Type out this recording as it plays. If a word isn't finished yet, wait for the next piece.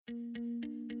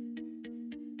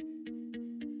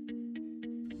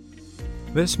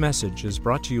This message is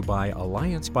brought to you by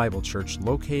Alliance Bible Church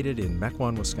located in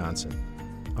Mequon, Wisconsin.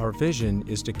 Our vision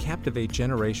is to captivate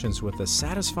generations with the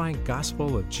satisfying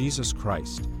gospel of Jesus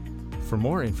Christ. For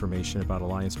more information about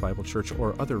Alliance Bible Church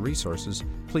or other resources,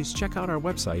 please check out our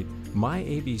website,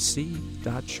 myabc.church.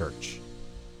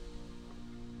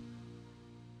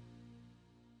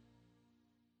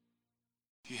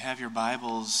 If you have your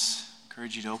Bibles, I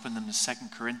encourage you to open them to 2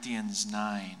 Corinthians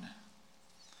 9.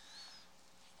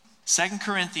 2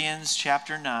 Corinthians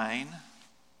chapter 9,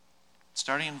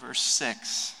 starting in verse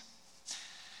 6.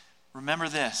 Remember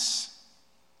this: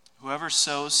 whoever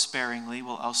sows sparingly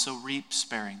will also reap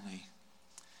sparingly,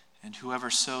 and whoever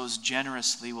sows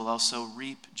generously will also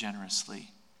reap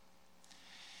generously.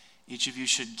 Each of you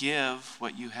should give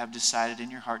what you have decided in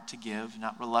your heart to give,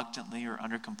 not reluctantly or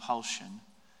under compulsion,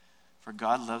 for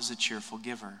God loves a cheerful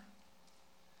giver.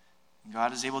 And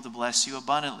God is able to bless you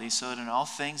abundantly, so that in all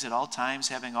things, at all times,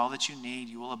 having all that you need,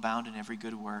 you will abound in every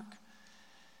good work.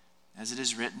 As it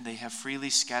is written, they have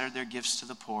freely scattered their gifts to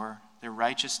the poor. Their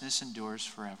righteousness endures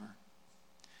forever.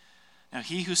 Now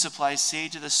he who supplies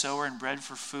seed to the sower and bread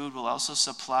for food will also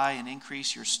supply and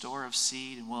increase your store of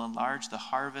seed and will enlarge the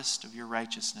harvest of your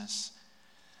righteousness.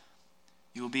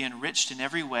 You will be enriched in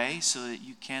every way so that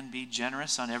you can be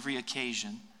generous on every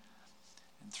occasion.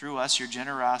 And through us, your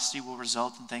generosity will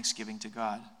result in thanksgiving to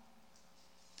God.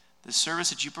 The service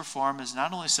that you perform is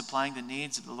not only supplying the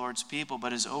needs of the Lord's people,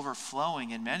 but is overflowing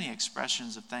in many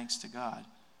expressions of thanks to God.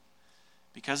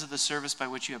 Because of the service by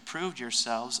which you have proved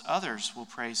yourselves, others will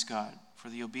praise God for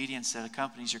the obedience that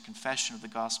accompanies your confession of the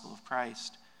gospel of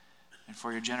Christ, and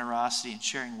for your generosity in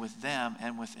sharing with them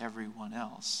and with everyone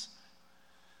else.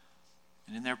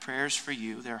 And in their prayers for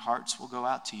you, their hearts will go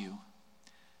out to you,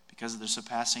 because of the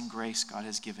surpassing grace God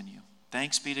has given you.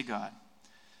 Thanks be to God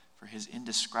for his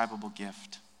indescribable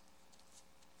gift.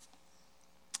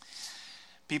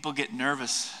 People get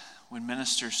nervous when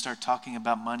ministers start talking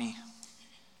about money.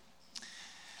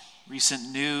 Recent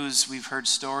news, we've heard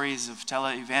stories of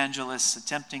televangelists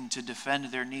attempting to defend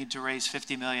their need to raise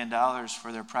 $50 million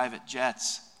for their private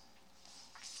jets.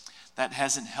 That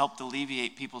hasn't helped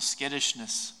alleviate people's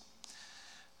skittishness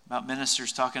about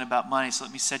ministers talking about money. So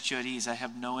let me set you at ease. I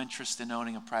have no interest in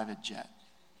owning a private jet,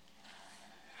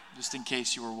 just in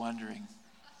case you were wondering.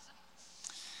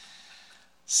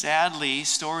 Sadly,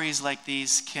 stories like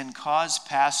these can cause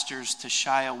pastors to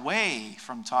shy away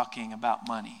from talking about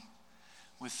money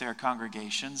with their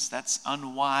congregations. That's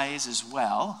unwise as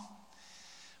well,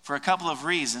 for a couple of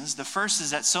reasons. The first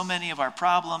is that so many of our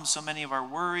problems, so many of our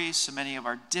worries, so many of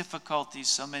our difficulties,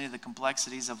 so many of the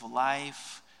complexities of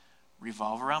life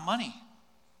revolve around money.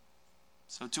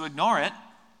 So to ignore it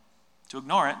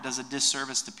does a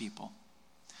disservice to people.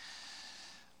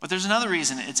 But there's another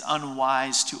reason it's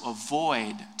unwise to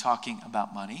avoid talking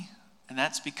about money, and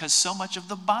that's because so much of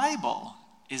the Bible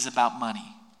is about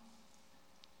money.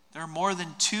 There are more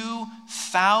than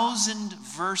 2,000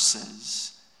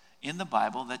 verses in the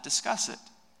Bible that discuss it.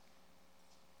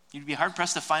 You'd be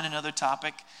hard-pressed to find another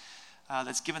topic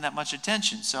that's given that much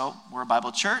attention. So we're a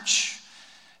Bible church.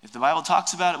 If the Bible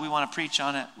talks about it, we want to preach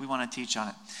on it, we want to teach on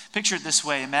it. Picture it this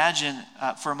way. Imagine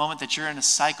for a moment that you're in a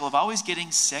cycle of always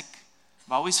getting sick,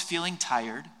 of always feeling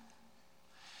tired.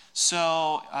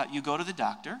 So you go to the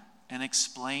doctor and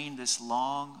explain this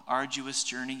long, arduous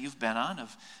journey you've been on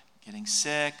of getting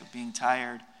sick, of being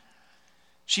tired.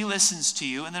 She listens to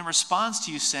you and then responds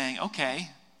to you saying, okay,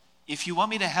 if you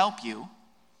want me to help you,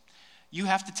 you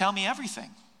have to tell me everything.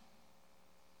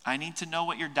 I need to know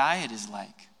what your diet is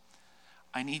like.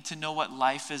 I need to know what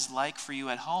life is like for you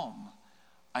at home.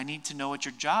 I need to know what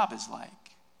your job is like.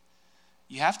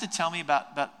 You have to tell me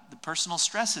about the personal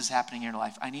stresses happening in your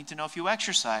life. I need to know if you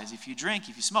exercise, if you drink,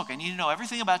 if you smoke. I need to know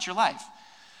everything about your life.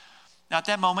 Now, at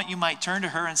that moment, you might turn to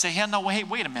her and say, hey, no,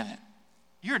 wait a minute.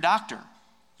 You're a doctor.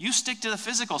 You stick to the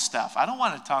physical stuff. I don't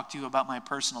want to talk to you about my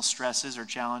personal stresses or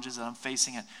challenges that I'm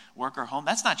facing at work or home.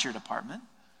 That's not your department.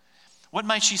 What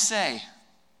might she say?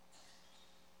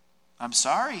 I'm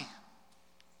sorry.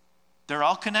 They're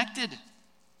all connected.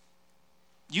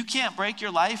 You can't break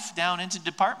your life down into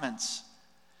departments.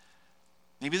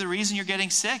 Maybe the reason you're getting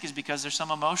sick is because there's some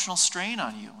emotional strain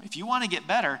on you. If you want to get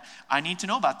better, I need to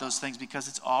know about those things because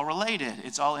it's all related.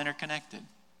 It's all interconnected.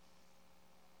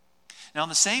 Now, in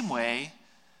the same way,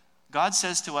 God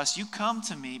says to us, you come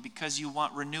to me because you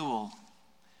want renewal.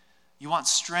 You want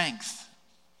strength.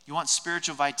 You want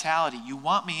spiritual vitality. You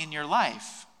want me in your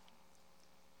life.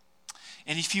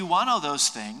 And if you want all those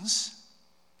things,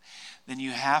 then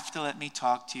you have to let me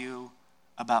talk to you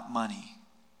about money.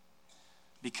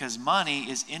 Because money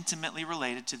is intimately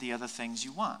related to the other things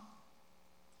you want.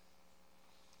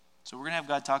 So we're going to have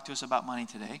God talk to us about money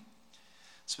today.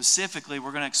 Specifically,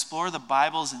 we're going to explore the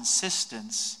Bible's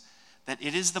insistence that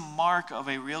it is the mark of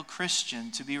a real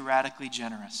Christian to be radically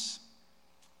generous.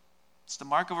 It's the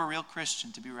mark of a real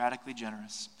Christian to be radically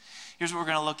generous. Here's what we're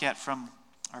going to look at from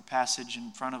our passage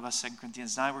in front of us, 2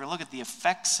 Corinthians 9. We're going to look at the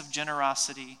effects of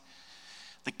generosity,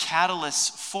 the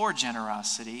catalysts for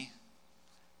generosity,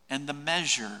 and the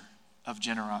measure of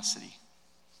generosity.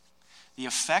 The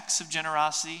effects of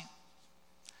generosity,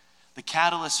 the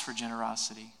catalysts for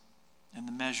generosity, and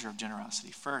the measure of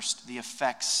generosity. First, the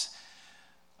effects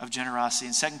of generosity.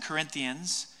 In 2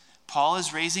 Corinthians, Paul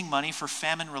is raising money for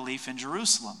famine relief in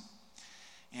Jerusalem.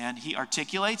 And he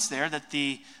articulates there that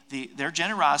their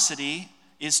generosity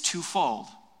is twofold.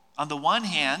 On the one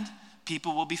hand,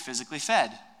 people will be physically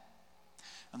fed.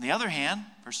 On the other hand,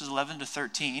 verses 11 to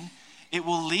 13, it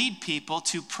will lead people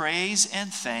to praise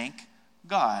and thank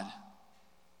God.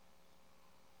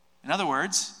 In other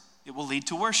words, it will lead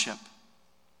to worship.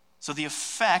 So the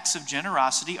effects of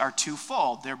generosity are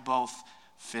twofold. They're both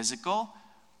physical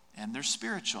and they're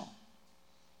spiritual.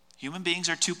 Human beings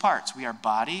are two parts. We are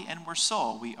body and we're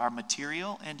soul. We are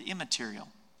material and immaterial.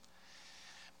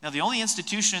 Now, the only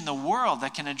institution in the world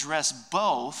that can address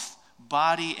both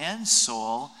body and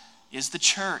soul is the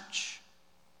church.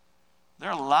 There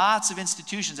are lots of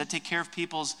institutions that take care of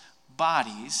people's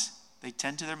bodies. They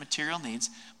tend to their material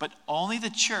needs, but only the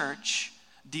church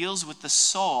deals with the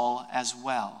soul as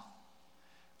well.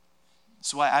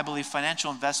 That's why I believe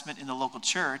financial investment in the local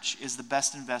church is the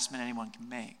best investment anyone can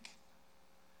make.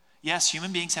 Yes,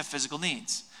 human beings have physical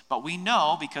needs, but we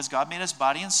know, because God made us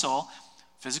body and soul,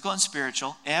 physical and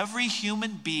spiritual, every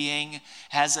human being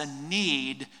has a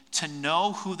need to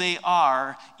know who they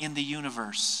are in the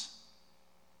universe.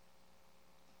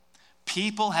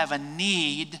 People have a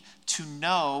need to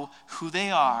know who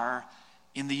they are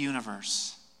in the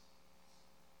universe.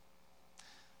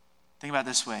 Think about it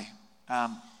this way.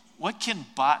 What can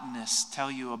botanists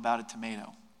tell you about a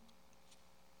tomato?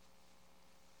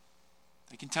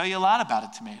 They can tell you a lot about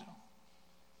a tomato.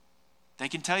 They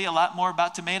can tell you a lot more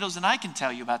about tomatoes than I can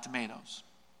tell you about tomatoes.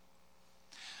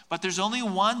 But there's only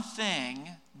one thing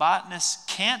botanists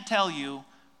can't tell you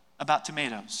about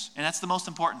tomatoes, and that's the most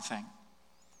important thing.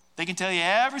 They can tell you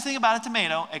everything about a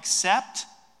tomato except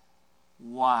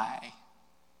why.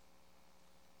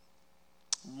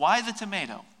 Why the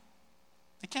tomato?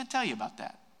 They can't tell you about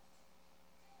that.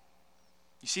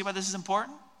 You see why this is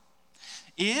important?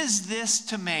 Is this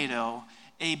tomato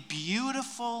a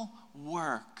beautiful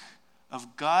work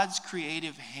of God's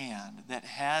creative hand that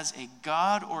has a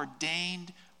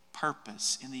God-ordained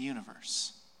purpose in the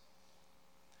universe?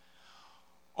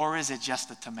 Or is it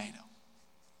just a tomato?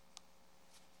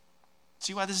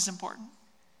 See why this is important?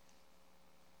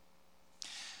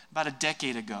 About a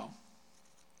decade ago,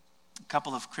 a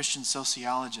couple of Christian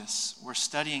sociologists were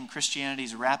studying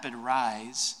Christianity's rapid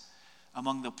rise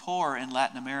among the poor in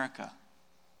Latin America.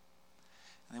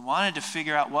 And they wanted to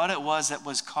figure out what it was that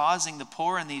was causing the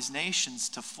poor in these nations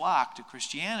to flock to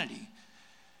Christianity.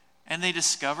 And they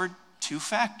discovered two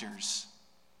factors.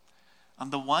 On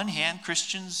the one hand,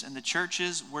 Christians and the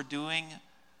churches were doing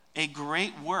a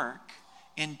great work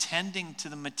in tending to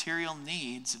the material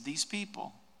needs of these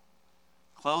people,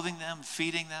 clothing them,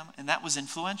 feeding them, and that was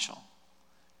influential.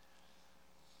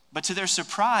 But to their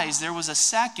surprise, there was a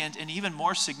second and even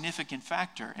more significant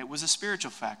factor. It was a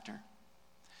spiritual factor.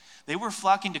 They were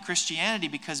flocking to Christianity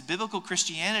because biblical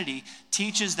Christianity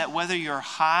teaches that whether you're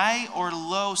high or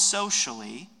low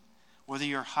socially,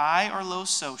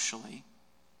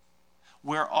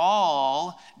 we're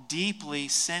all deeply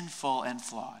sinful and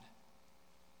flawed.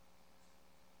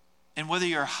 And whether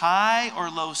you're high or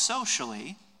low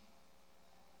socially,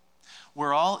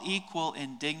 we're all equal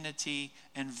in dignity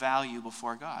and value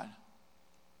before God.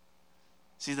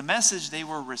 See, the message they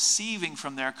were receiving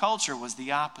from their culture was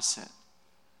the opposite.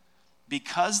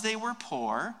 Because they were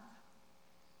poor,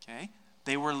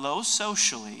 they were low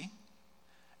socially,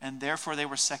 and therefore they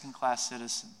were second-class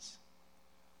citizens.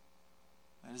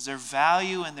 That is, their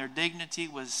value and their dignity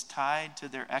was tied to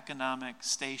their economic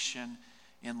station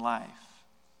in life.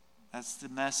 That's the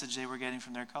message they were getting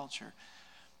from their culture.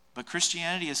 But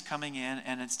Christianity is coming in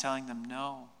and it's telling them,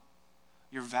 no,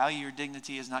 your value, your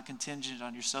dignity is not contingent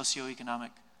on your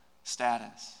socioeconomic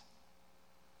status.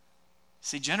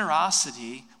 See,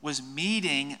 generosity was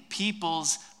meeting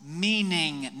people's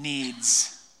meaning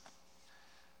needs.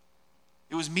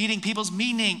 It was meeting people's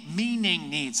meaning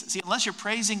needs. See, unless you're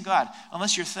praising God,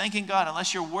 unless you're thanking God,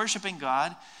 unless you're worshiping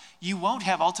God, you won't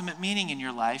have ultimate meaning in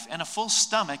your life, and a full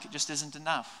stomach just isn't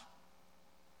enough.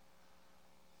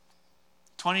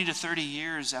 20 to 30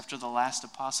 years after the last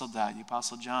apostle died, the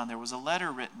Apostle John, there was a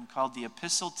letter written called the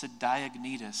Epistle to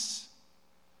Diognetus.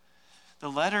 The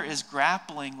letter is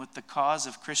grappling with the cause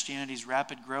of Christianity's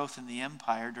rapid growth in the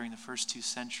empire during the first 2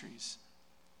 centuries.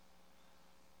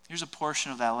 Here's a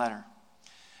portion of that letter.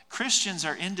 Christians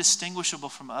are indistinguishable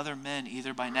from other men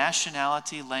either by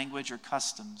nationality, language, or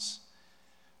customs.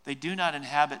 They do not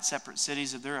inhabit separate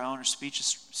cities of their own or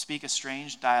speak a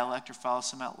strange dialect or follow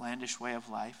some outlandish way of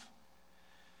life.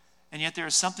 And yet there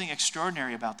is something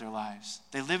extraordinary about their lives.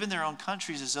 They live in their own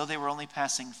countries as though they were only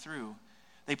passing through.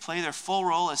 They play their full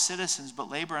role as citizens but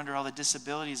labor under all the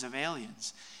disabilities of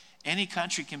aliens. Any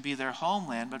country can be their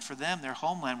homeland, but for them, their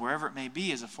homeland, wherever it may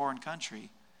be, is a foreign country.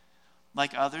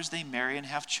 Like others, they marry and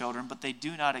have children, but they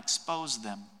do not expose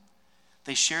them.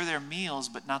 They share their meals,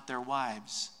 but not their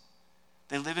wives.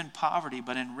 They live in poverty,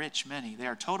 but enrich many. They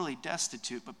are totally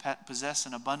destitute, but possess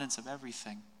an abundance of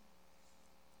everything.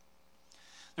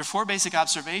 There are 4 basic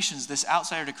observations this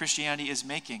outsider to Christianity is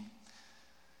making.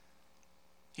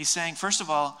 He's saying, first of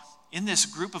all, in this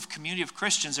group of community of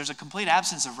Christians, there's a complete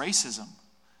absence of racism.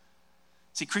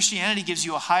 See, Christianity gives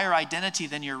you a higher identity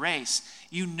than your race.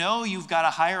 You know you've got a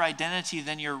higher identity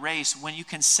than your race when you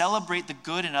can celebrate the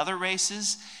good in other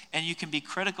races and you can be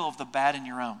critical of the bad in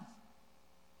your own.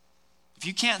 If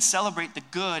you can't celebrate the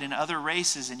good in other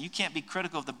races and you can't be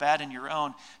critical of the bad in your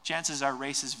own, chances are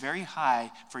race is very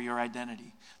high for your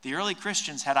identity. The early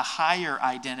Christians had a higher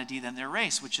identity than their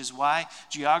race, which is why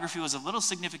geography was of little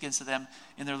significance to them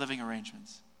in their living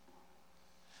arrangements.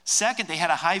 Second, they had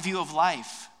a high view of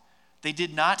life. They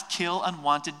did not kill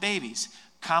unwanted babies.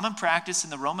 Common practice in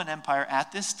the Roman Empire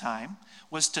at this time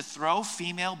was to throw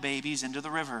female babies into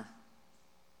the river.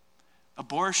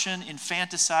 Abortion,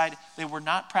 infanticide, they were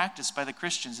not practiced by the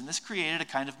Christians, and this created a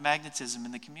kind of magnetism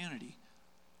in the community.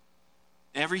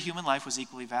 Every human life was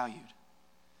equally valued.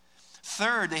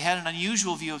 Third, they had an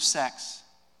unusual view of sex.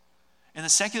 In the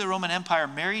secular Roman Empire,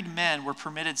 married men were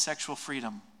permitted sexual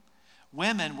freedom.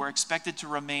 Women were expected to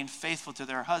remain faithful to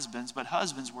their husbands, but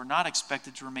husbands were not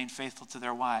expected to remain faithful to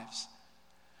their wives.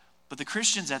 But the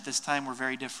Christians at this time were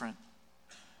very different.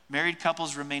 Married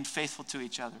couples remained faithful to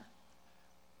each other.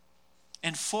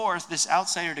 And fourth, this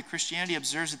outsider to Christianity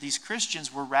observes that these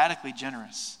Christians were radically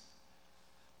generous.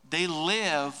 They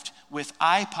lived with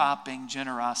eye-popping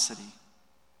generosity.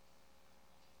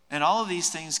 And all of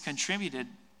these things contributed,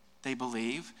 they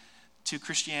believe, to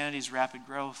Christianity's rapid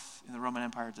growth in the Roman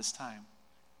Empire at this time.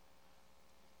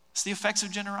 It's the effects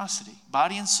of generosity,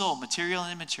 body and soul, material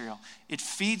and immaterial. It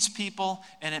feeds people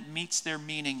and it meets their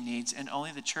meaning needs, and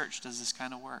only the church does this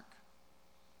kind of work.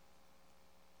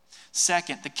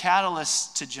 Second, the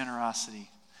catalyst to generosity.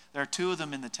 There are 2 of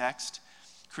them in the text,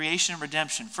 creation and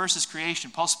redemption. First is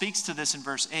creation. Paul speaks to this in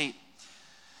verse 8.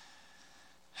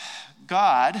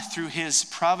 God, through his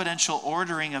providential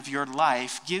ordering of your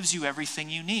life, gives you everything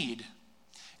you need.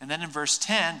 And then in verse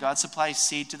 10, God supplies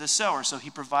seed to the sower. So he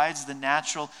provides the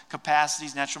natural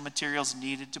capacities, natural materials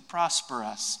needed to prosper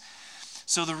us.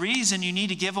 So the reason you need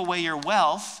to give away your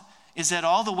wealth is that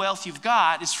all the wealth you've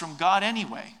got is from God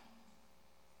anyway.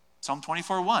 Psalm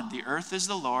 24:1, the earth is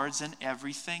the Lord's and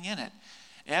everything in it.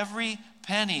 Every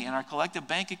penny in our collective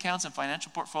bank accounts and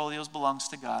financial portfolios belongs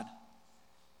to God.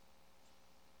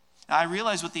 Now, I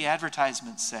realize what the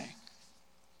advertisements say.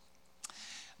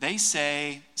 They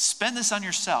say, spend this on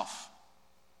yourself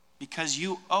because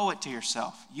you owe it to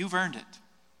yourself. You've earned it.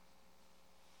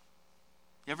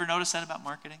 You ever notice that about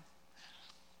marketing?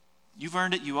 You've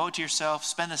earned it, you owe it to yourself,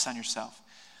 spend this on yourself.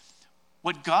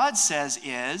 What God says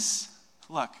is,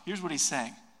 look, here's what he's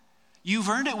saying. You've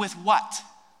earned it with what?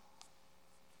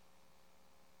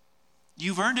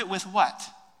 You've earned it with what?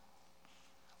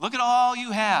 Look at all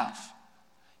you have.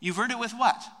 You've earned it with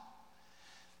what?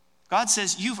 God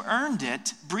says, you've earned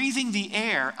it breathing the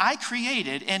air I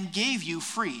created and gave you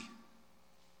free.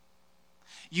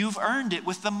 You've earned it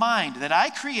with the mind that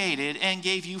I created and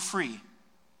gave you free.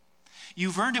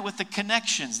 You've earned it with the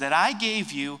connections that I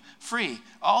gave you free.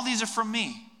 All these are from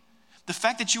me. The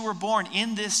fact that you were born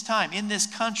in this time, in this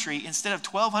country, instead of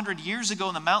 1,200 years ago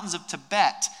in the mountains of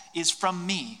Tibet is from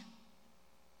me.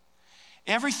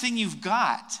 Everything you've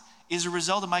got is a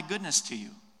result of my goodness to you.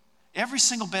 Every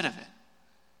single bit of it.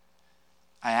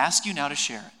 I ask you now to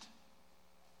share it.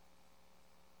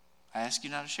 I ask you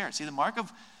now to share it. See, the mark of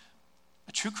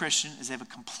a true Christian is they have a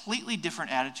completely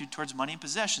different attitude towards money and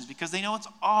possessions because they know it's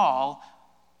all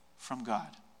from God.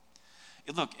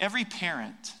 Look, every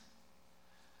parent's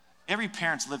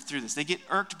lived through this. They get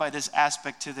irked by this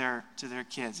aspect to their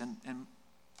kids, and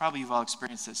probably you've all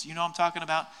experienced this. You know what I'm talking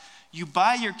about? You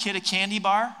buy your kid a candy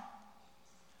bar,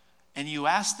 and you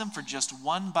ask them for just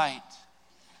one bite.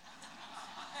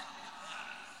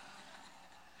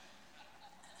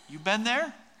 You been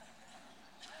there?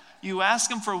 You ask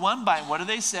them for one bite. What do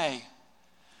they say?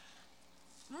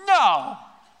 No,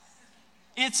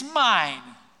 it's mine.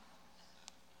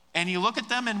 And you look at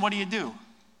them and what do?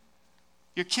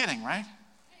 You're kidding, right?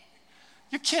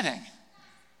 You're kidding.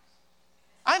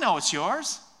 I know it's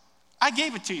yours. I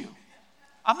gave it to you.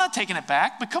 I'm not taking it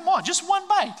back, but come on, just one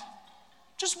bite.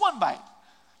 Just one bite.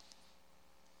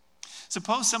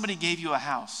 Suppose somebody gave you a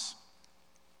house,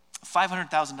 a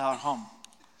 $500,000 home.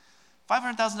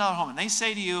 $500,000 home, and they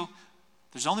say to you,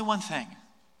 there's only one thing.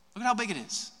 Look at how big it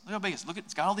is. Look at how big it is. Look at,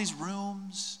 it's got all these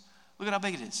rooms. Look at how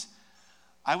big it is.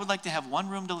 I would like to have one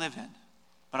room to live in,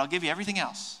 but I'll give you everything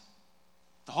else.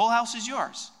 The whole house is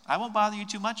yours. I won't bother you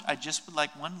too much. I just would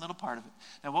like one little part of it.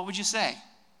 Now, what would you say?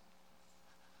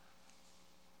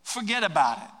 Forget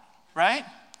about it, right?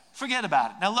 Forget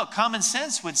about it. Now, look, common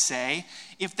sense would say,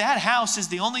 if that house is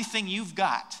the only thing you've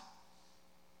got,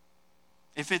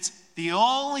 if it's the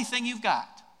only thing you've got,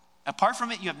 apart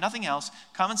from it, you have nothing else,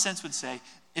 common sense would say,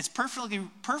 it's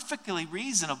perfectly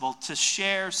reasonable to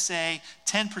share, say,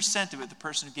 10% of it with the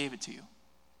person who gave it to you.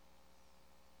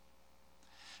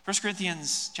 1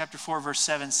 Corinthians chapter 4, verse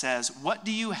 7 says, what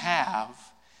do you have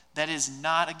that is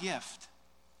not a gift?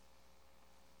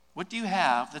 What do you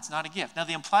have that's not a gift? Now,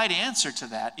 the implied answer to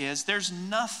that is there's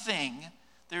nothing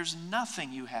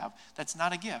you have that's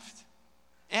not a gift.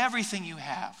 Everything you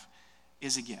have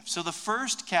is a gift. So the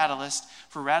first catalyst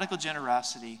for radical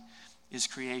generosity is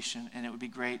creation, and it would be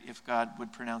great if God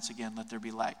would pronounce again, let there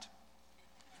be light.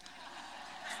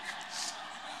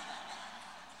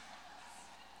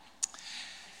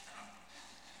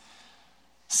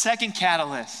 Second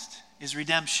catalyst is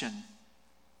redemption.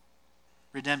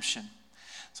 Redemption.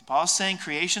 So Paul's saying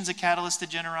creation's a catalyst to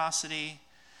generosity,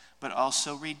 but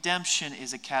also redemption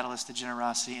is a catalyst to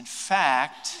generosity. In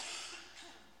fact,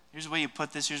 here's the way you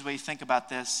put this, here's the way you think about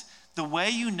this. The way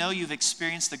you know you've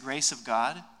experienced the grace of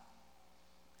God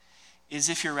is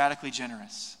if you're radically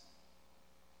generous.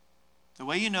 The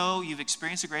way you know you've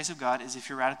experienced the grace of God is if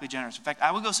you're radically generous. In fact,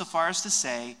 I would go so far as to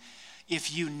say,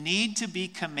 if you need to be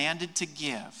commanded to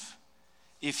give,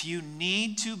 you've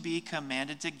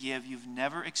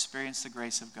never experienced the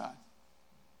grace of God.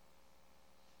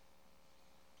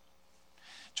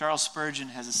 Charles Spurgeon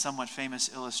has a somewhat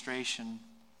famous illustration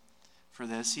for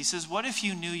this. He says, what if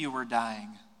you knew you were dying,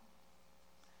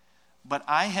 but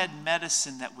I had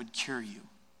medicine that would cure you?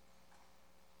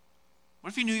 What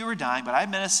if you knew you were dying, but I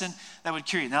had medicine that would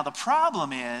cure you? Now, the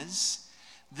problem is,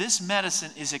 this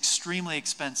medicine is extremely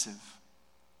expensive.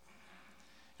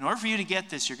 In order for you to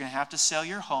get this, you're going to have to sell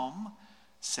your home,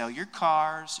 sell your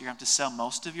cars, you're going to have to sell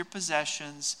most of your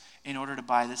possessions in order to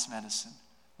buy this medicine.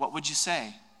 What would you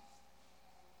say?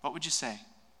 What would you say?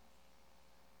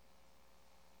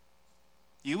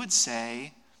 You would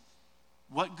say,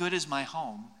 what good is my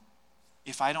home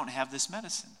if I don't have this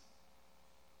medicine?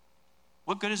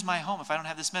 What good is my home if I don't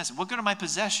have this medicine? What good are my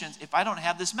possessions if I don't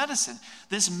have this medicine?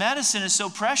 This medicine is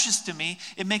so precious to me,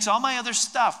 it makes all my other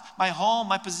stuff, my home,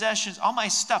 my possessions, all my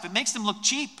stuff, it makes them look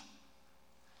cheap.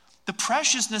 The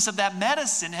preciousness of that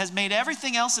medicine has made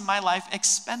everything else in my life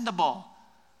expendable.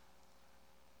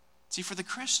 See, for the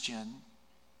Christian,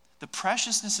 the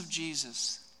preciousness of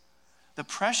Jesus, the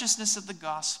preciousness of the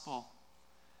gospel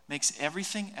makes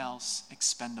everything else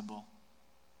expendable.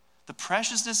 The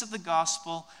preciousness of the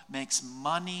gospel makes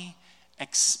money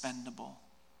expendable.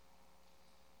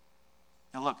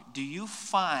 Now look, do you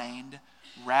find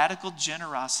radical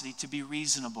generosity to be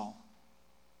reasonable?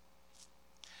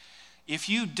 If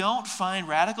you don't find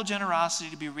radical generosity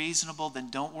to be reasonable, then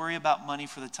don't worry about money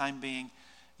for the time being.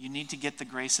 You need to get the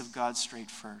grace of God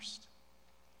straight first.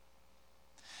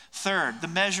 Third, the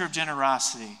measure of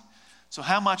generosity. So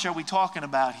how much are we talking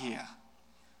about here?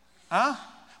 Huh?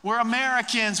 We're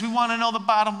Americans. We want to know the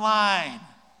bottom line.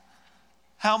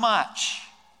 How much?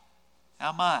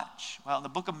 How much? Well, in the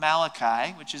book of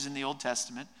Malachi, which is in the Old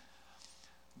Testament,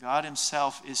 God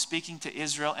himself is speaking to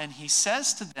Israel, and he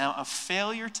says to them, a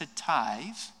failure to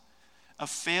tithe, a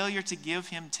failure to give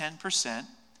him 10%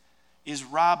 is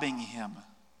robbing him.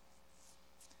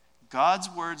 God's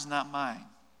words, not mine.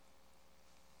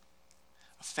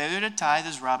 A failure to tithe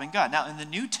is robbing God. Now, in the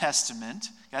New Testament,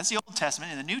 that's the Old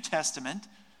Testament. In the New Testament,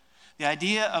 the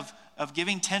idea of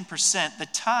giving 10%, the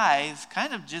tithe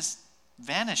kind of just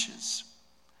vanishes.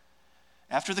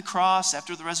 After the cross,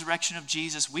 after the resurrection of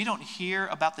Jesus, we don't hear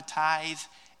about the tithe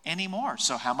anymore.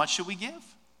 So how much should we give?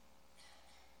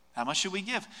 How much should we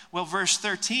give? Well, verse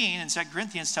 13 in 2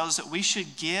 Corinthians tells us that we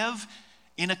should give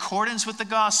in accordance with the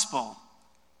gospel.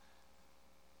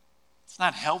 It's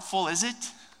not helpful, is it?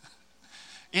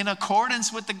 In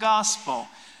accordance with the gospel.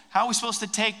 How are we supposed to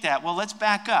take that? Well, let's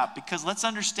back up, because let's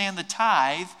understand the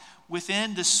tithe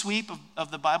within the sweep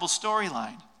of the Bible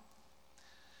storyline.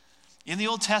 In the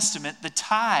Old Testament, the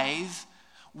tithe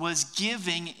was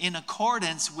giving in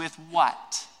accordance with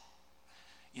what?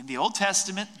 In the Old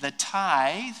Testament, the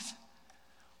tithe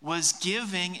was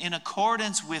giving in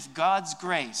accordance with God's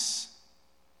grace.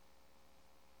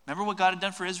 Remember what God had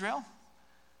done for Israel?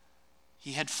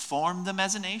 He had formed them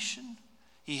as a nation.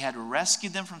 He had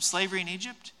rescued them from slavery in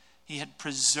Egypt. He had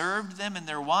preserved them in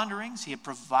their wanderings. He had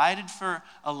provided for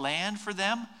a land for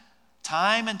them.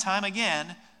 Time and time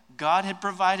again, God had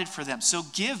provided for them. So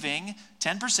giving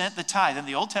 10%, the tithe in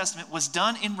the Old Testament, was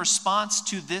done in response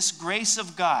to this grace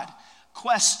of God.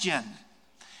 Question: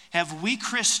 have we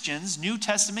Christians, New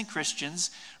Testament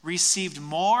Christians, received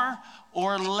more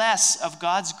or less of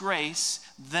God's grace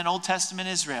than Old Testament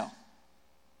Israel?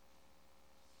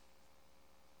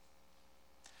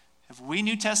 Have we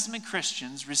New Testament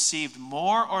Christians received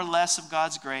more or less of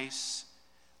God's grace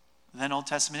than Old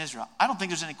Testament Israel? I don't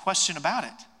think there's any question about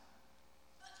it.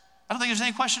 I don't think there's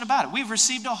any question about it. We've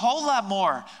received a whole lot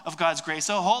more of God's grace,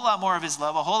 a whole lot more of his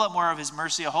love, a whole lot more of his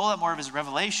mercy, a whole lot more of his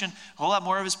revelation, a whole lot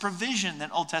more of his provision than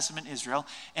Old Testament Israel.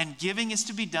 And giving is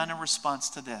to be done in response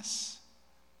to this.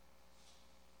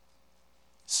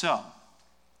 So,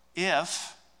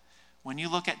 if, when you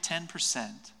look at 10%,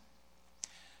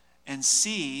 and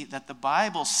see that the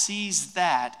Bible sees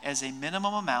that as a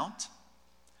minimum amount,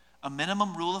 a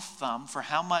minimum rule of thumb for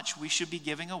how much we should be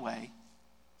giving away,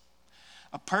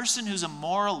 a person who's a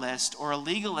moralist or a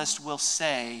legalist will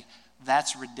say,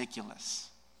 that's ridiculous.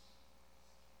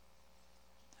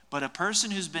 But a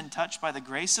person who's been touched by the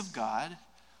grace of God,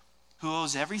 who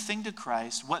owes everything to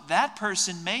Christ, what that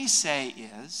person may say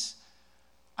is,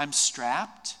 I'm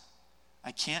strapped,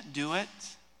 I can't do it,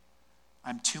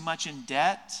 I'm too much in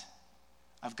debt,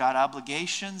 I've got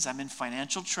obligations, I'm in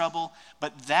financial trouble,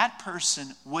 but that person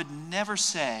would never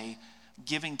say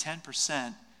giving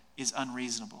 10% is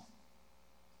unreasonable.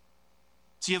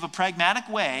 So you have a pragmatic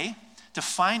way to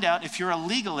find out if you're a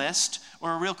legalist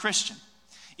or a real Christian.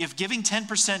 If giving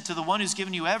 10% to the one who's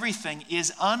given you everything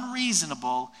is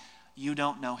unreasonable, you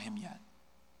don't know him yet.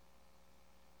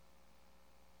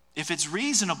 If it's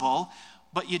reasonable,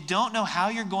 but you don't know how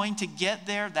you're going to get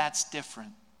there, that's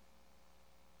different.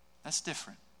 That's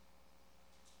different.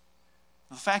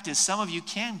 The fact is, some of you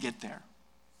can get there.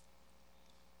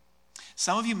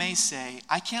 Some of you may say,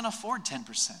 I can't afford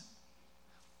 10%.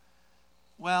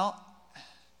 Well,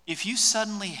 if you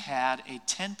suddenly had a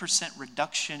 10%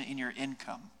 reduction in your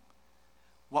income,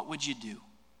 what would you do?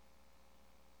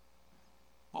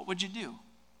 What would you do?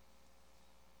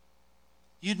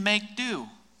 You'd make do.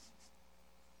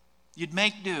 You'd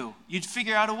make do. You'd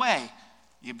figure out a way.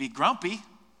 You'd be grumpy.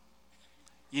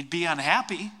 You'd be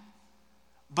unhappy,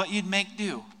 but you'd make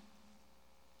do.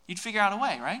 You'd figure out a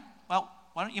way, right? Well,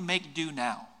 why don't you make do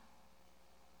now?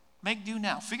 Make do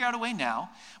now. Figure out a way now.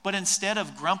 But instead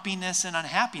of grumpiness and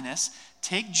unhappiness,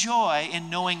 take joy in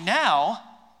knowing now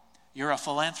you're a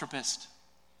philanthropist.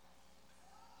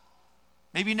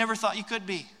 Maybe you never thought you could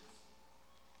be.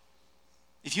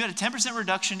 If you had a 10%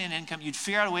 reduction in income, you'd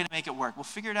figure out a way to make it work. Well,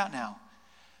 figure it out now,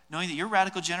 knowing that your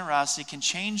radical generosity can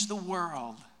change the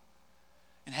world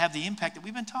and have the impact that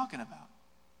we've been talking about.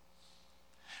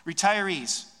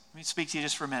 Retirees, let me speak to you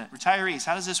just for a minute. Retirees,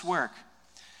 how does this work?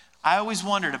 I always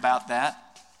wondered about that.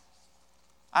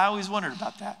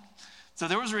 So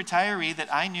there was a retiree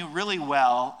that I knew really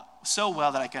well, so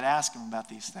well that I could ask him about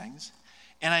these things.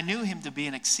 And I knew him to be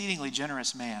an exceedingly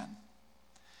generous man.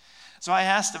 So I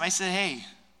asked him, I said, hey,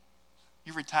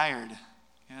 you're retired.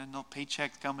 You know, no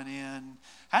paycheck coming in.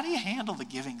 How do you handle the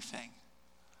giving thing?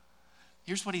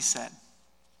 Here's what he said.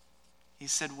 He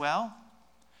said, well,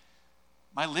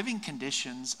 my living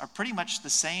conditions are pretty much the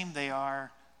same they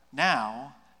are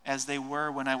now as they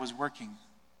were when I was working.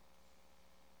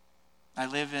 I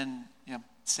live in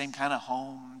same kind of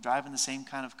home, driving the same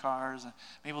kind of cars. I'm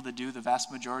able to do the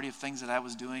vast majority of things that I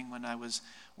was doing when I was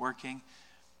working.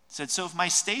 He said, so if my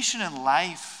station in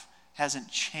life hasn't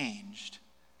changed,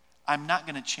 I'm not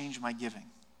going to change my giving.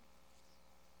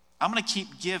 I'm going to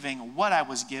keep giving what I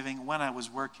was giving when I was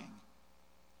working,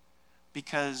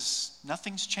 because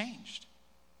nothing's changed.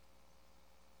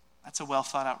 That's a well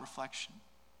thought out reflection.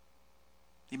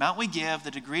 The amount we give,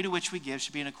 the degree to which we give,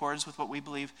 should be in accordance with what we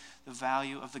believe the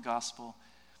value of the gospel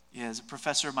is. A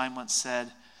professor of mine once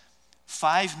said,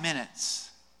 5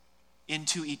 minutes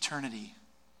into eternity,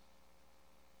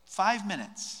 5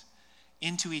 minutes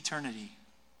into eternity,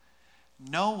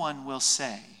 no one will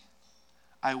say,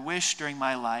 I wish during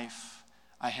my life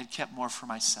I had kept more for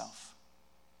myself.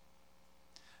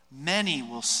 Many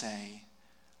will say,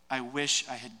 I wish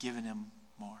I had given him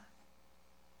more.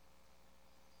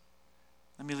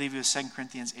 Let me leave you with 2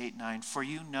 Corinthians 8:9. For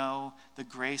you know the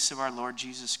grace of our Lord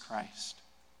Jesus Christ.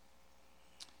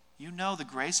 You know the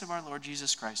grace of our Lord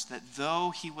Jesus Christ, that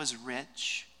though he was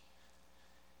rich,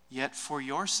 yet for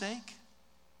your sake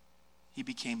he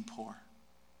became poor,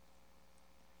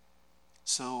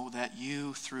 so that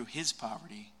you through his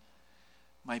poverty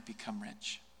might become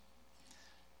rich.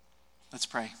 Let's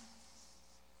pray.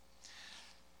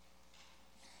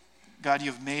 God,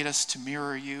 you have made us to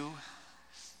mirror you,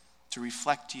 to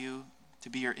reflect you, to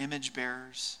be your image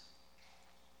bearers.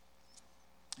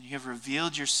 And you have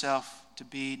revealed yourself to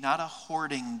be not a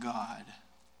hoarding God,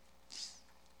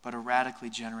 but a radically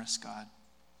generous God.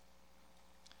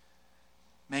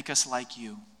 Make us like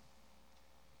you,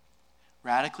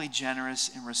 radically generous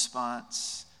in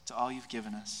response to all you've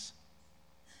given us.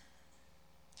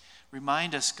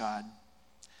 Remind us, God,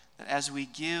 that as we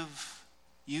give,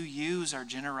 you use our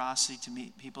generosity to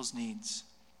meet people's needs.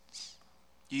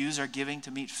 You use our giving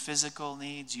to meet physical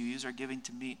needs. You use our giving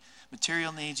to meet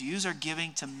material needs. You use our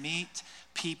giving to meet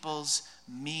people's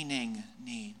meaning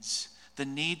needs. The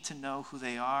need to know who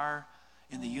they are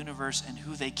in the universe and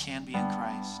who they can be in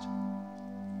Christ.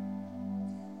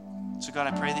 So God,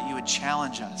 I pray that you would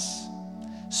challenge us,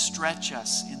 stretch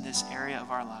us in this area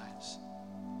of our lives.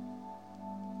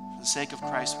 For the sake of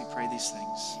Christ, we pray these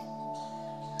things.